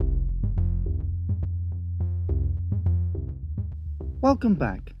Welcome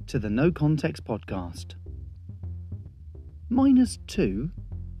back to the No Context Podcast. -2,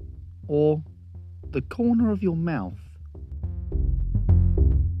 or the corner of your mouth